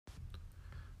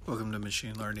Welcome to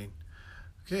Machine Learning.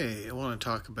 Okay, I want to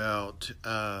talk about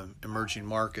emerging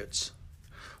markets.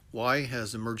 Why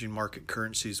has emerging market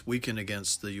currencies weakened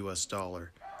against the US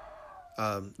dollar?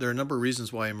 There are a number of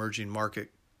reasons why emerging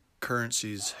market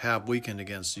currencies have weakened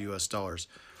against the US dollars.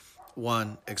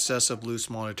 One, excessive loose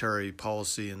monetary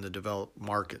policy in the developed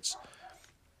markets.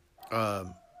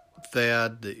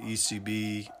 Fed, the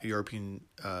ECB, European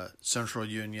Central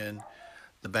Union,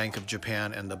 the Bank of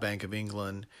Japan, and the Bank of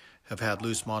England have had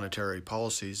loose monetary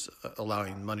policies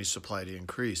allowing money supply to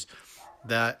increase.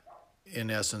 That, in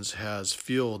essence, has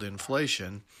fueled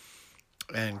inflation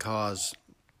and caused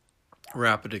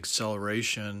rapid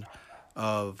acceleration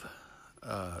of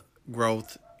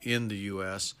growth in the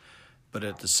U.S., but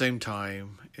at the same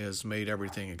time has made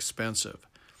everything expensive.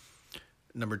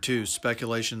 Number two,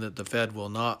 speculation that the Fed will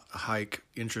not hike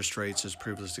interest rates as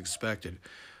previously expected.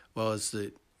 Well, as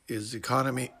the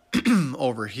economy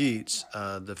overheats,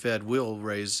 the Fed will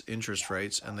raise interest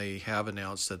rates, and they have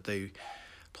announced that they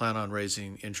plan on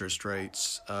raising interest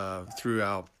rates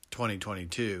throughout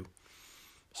 2022.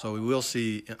 So we will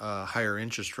see higher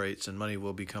interest rates, and money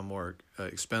will become more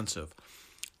expensive.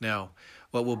 Now,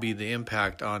 what will be the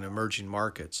impact on emerging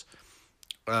markets?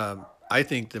 I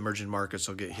think the emerging markets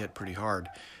will get hit pretty hard.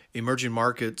 Emerging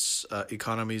markets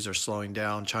economies are slowing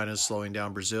down. China is slowing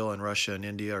down. Brazil and Russia and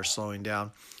India are slowing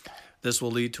down. This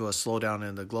will lead to a slowdown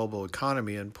in the global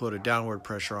economy and put a downward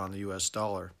pressure on the U.S.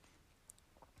 dollar.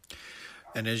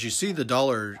 And as you see the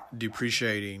dollar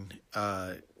depreciating,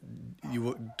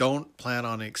 you don't plan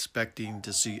on expecting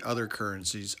to see other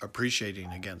currencies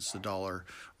appreciating against the dollar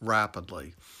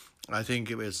rapidly. I think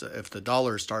if the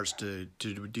dollar starts to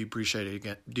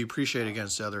depreciate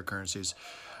against other currencies,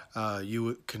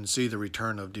 you can see the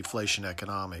return of deflation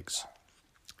economics.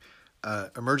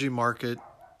 Emerging market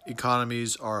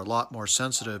economies are a lot more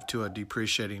sensitive to a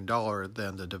depreciating dollar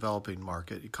than the developing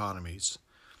market economies.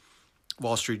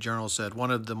 Wall Street Journal said, one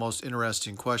of the most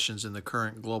interesting questions in the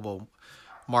current global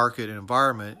market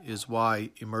environment is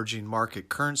why emerging market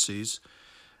currencies,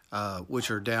 which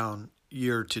are down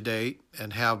year to date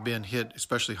and have been hit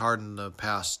especially hard in the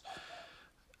past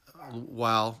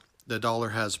while, the dollar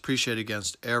has appreciated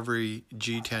against every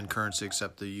G10 currency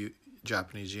except the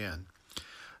Japanese yen.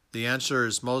 The answer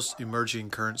is most emerging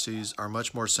currencies are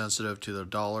much more sensitive to the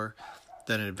dollar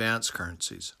than advanced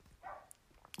currencies.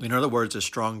 In other words, a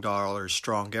strong dollar is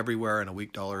strong everywhere and a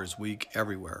weak dollar is weak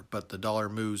everywhere, but the dollar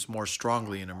moves more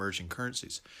strongly in emerging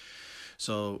currencies.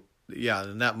 So, yeah,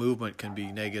 and that movement can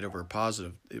be negative or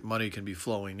positive. Money can be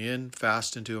flowing in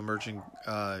fast into emerging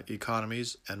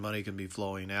economies, and money can be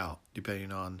flowing out,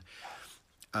 depending on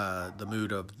the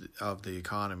mood of the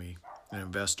economy and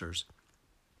investors.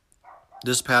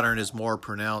 This pattern is more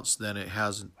pronounced than it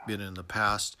has been in the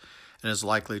past and is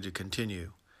likely to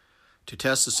continue. To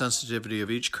test the sensitivity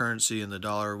of each currency in the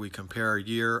dollar, we compare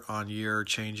year-on-year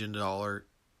change in dollar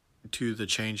to the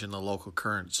change in the local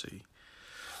currency.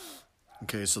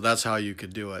 Okay, so that's how you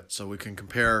could do it. So we can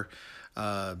compare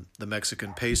the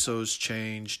Mexican peso's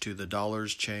change to the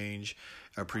dollar's change,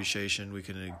 appreciation. We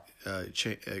can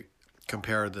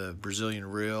compare the Brazilian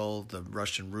real, the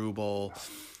Russian ruble,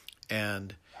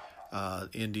 and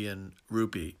Indian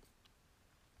rupee.